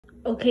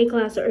Okay,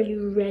 class, are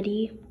you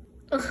ready?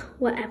 Ugh,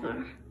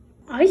 whatever.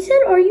 I said,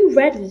 are you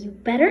ready? You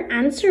better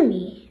answer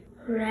me.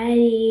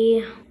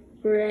 Ready.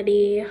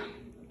 Ready.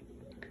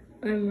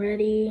 I'm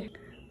ready.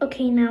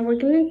 Okay, now we're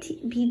gonna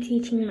be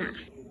teaching math.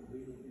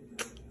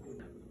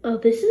 Oh,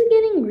 this is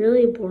getting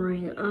really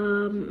boring.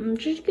 I'm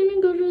just gonna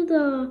go to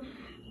the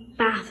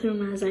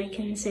bathroom, as I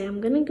can say.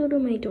 I'm gonna go to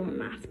my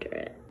dorm after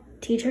it.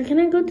 Teacher, can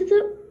I go to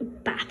the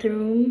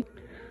bathroom?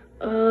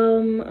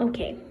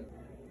 Okay.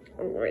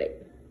 Alright.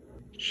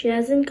 She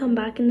hasn't come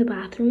back in the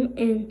bathroom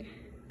in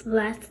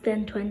less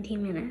than 20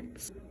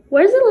 minutes.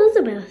 Where's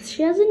Elizabeth?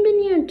 She hasn't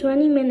been here in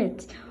 20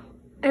 minutes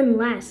and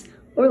less.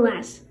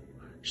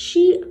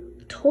 She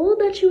told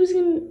that she was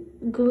gonna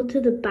go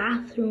to the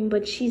bathroom,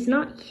 but she's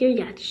not here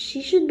yet.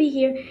 She should be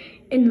here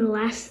in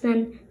less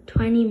than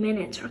 20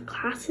 minutes. Our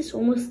class is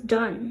almost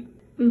done.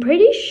 I'm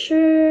pretty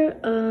sure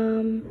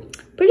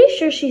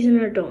she's in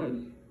her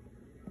dorm.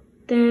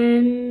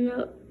 Then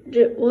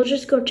we'll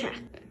just go check.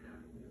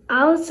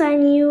 I'll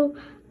assign you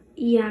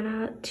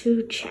Yana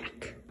to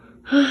check.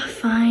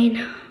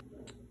 Fine.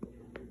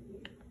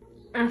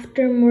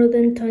 After more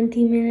than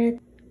 20 minutes.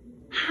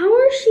 How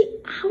are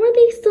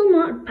they still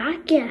not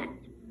back yet?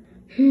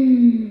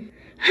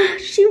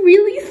 She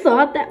really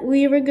thought that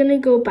we were gonna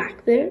go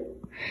back there.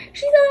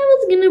 She thought I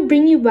was gonna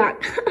bring you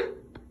back.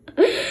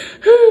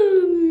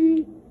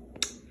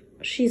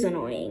 She's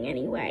annoying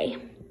anyway.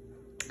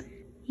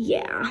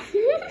 Yeah.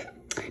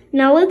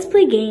 Now let's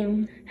play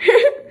game.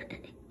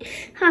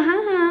 Ha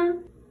ha ha.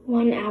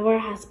 1 hour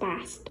has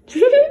passed.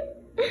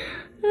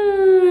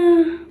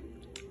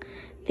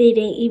 They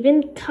didn't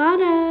even caught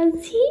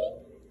us.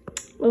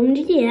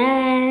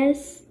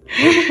 Yes.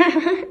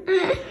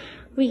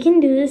 We can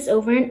do this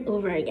over and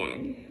over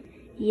again.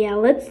 Yeah,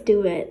 let's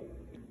do it.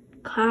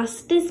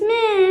 Class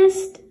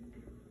dismissed.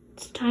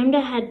 It's time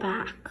to head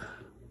back.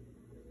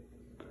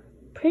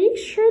 Pretty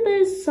sure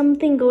there's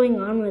something going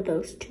on with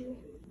those two.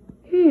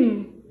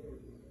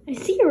 I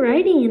see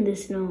writing in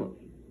this note.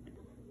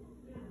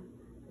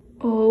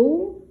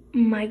 Oh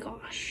my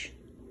gosh.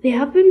 They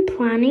have been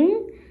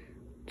planning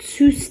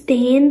to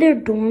stay in their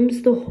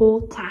dorms the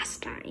whole class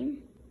time.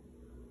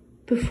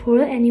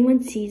 Before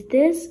anyone sees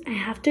this, I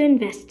have to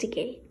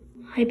investigate.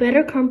 I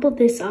better crumple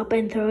this up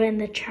and throw it in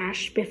the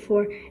trash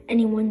before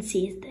anyone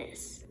sees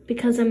this,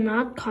 because I'm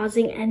not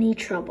causing any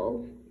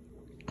trouble.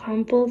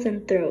 Crumples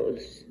and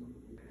throws.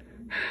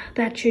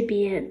 That should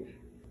be it.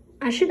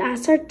 I should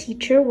ask our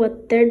teacher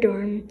what their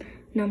dorm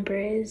number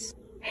is.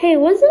 Hey,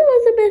 what's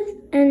Elizabeth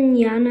and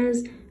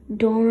Yana's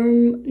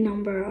dorm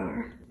number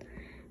are?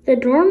 The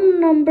dorm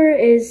number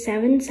is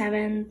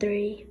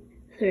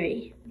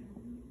 7733.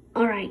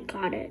 Alright,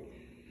 got it.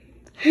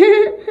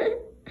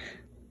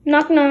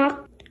 Knock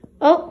knock.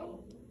 Oh,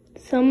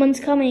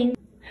 someone's coming.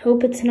 I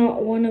hope it's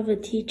not one of the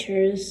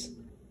teachers.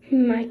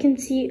 I can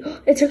see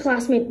it's her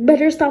classmate.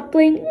 Better stop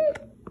playing.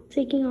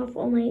 Taking off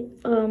all my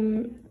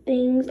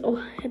things. Oh,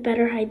 I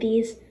better hide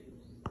these.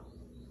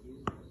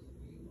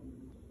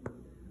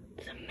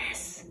 It's a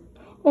mess.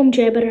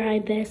 OMG, I better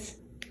hide this.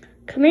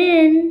 Come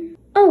in.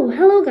 Oh,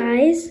 hello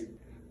guys.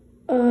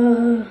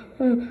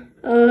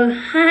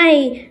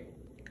 Hi.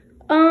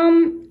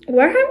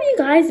 Where have you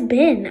guys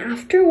been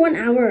after 1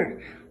 hour?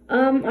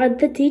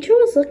 The teacher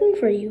was looking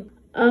for you.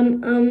 Our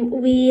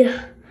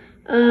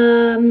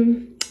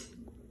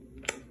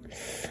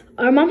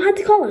mom had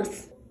to call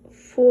us.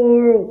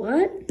 For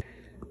what?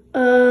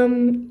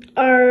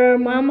 Our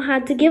mom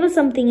had to give us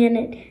something and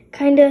it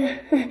kinda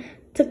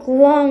took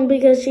long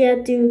because she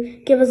had to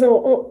give us a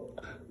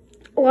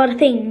lot of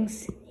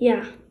things.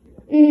 Yeah.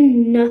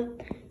 Nothing.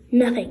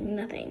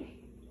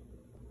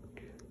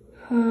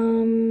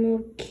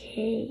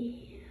 Okay.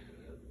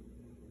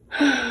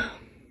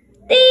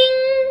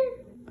 Ding!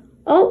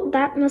 Oh,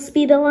 that must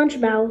be the lunch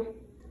bell.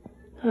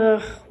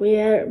 We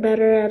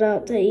better head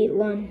out to eat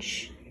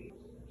lunch.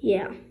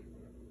 Yeah.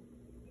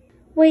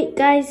 Wait,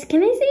 guys,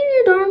 can I stay in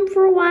your dorm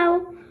for a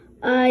while?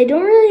 I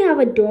don't really have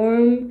a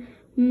dorm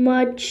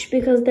much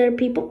because there are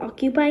people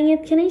occupying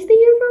it. Can I stay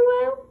here for a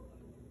while?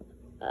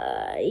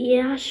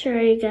 Yeah, sure,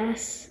 I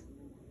guess.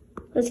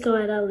 Let's go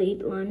ahead, I'll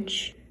eat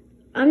lunch.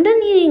 I'm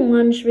done eating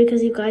lunch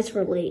because you guys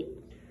were late.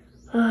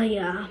 Oh,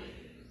 yeah.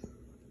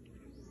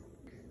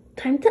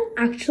 Time to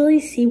actually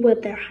see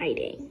what they're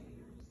hiding.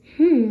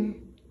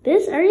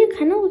 This area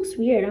kind of looks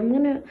weird. I'm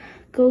gonna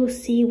go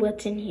see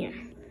what's in here.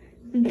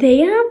 They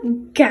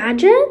have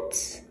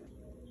gadgets?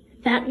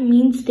 That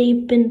means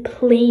they've been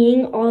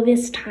playing all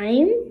this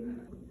time?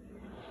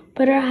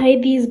 Better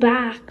hide these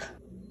back.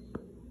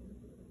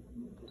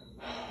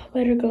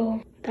 Better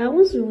go. That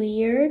was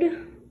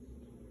weird.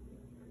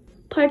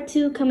 Part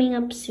 2 coming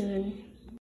up soon.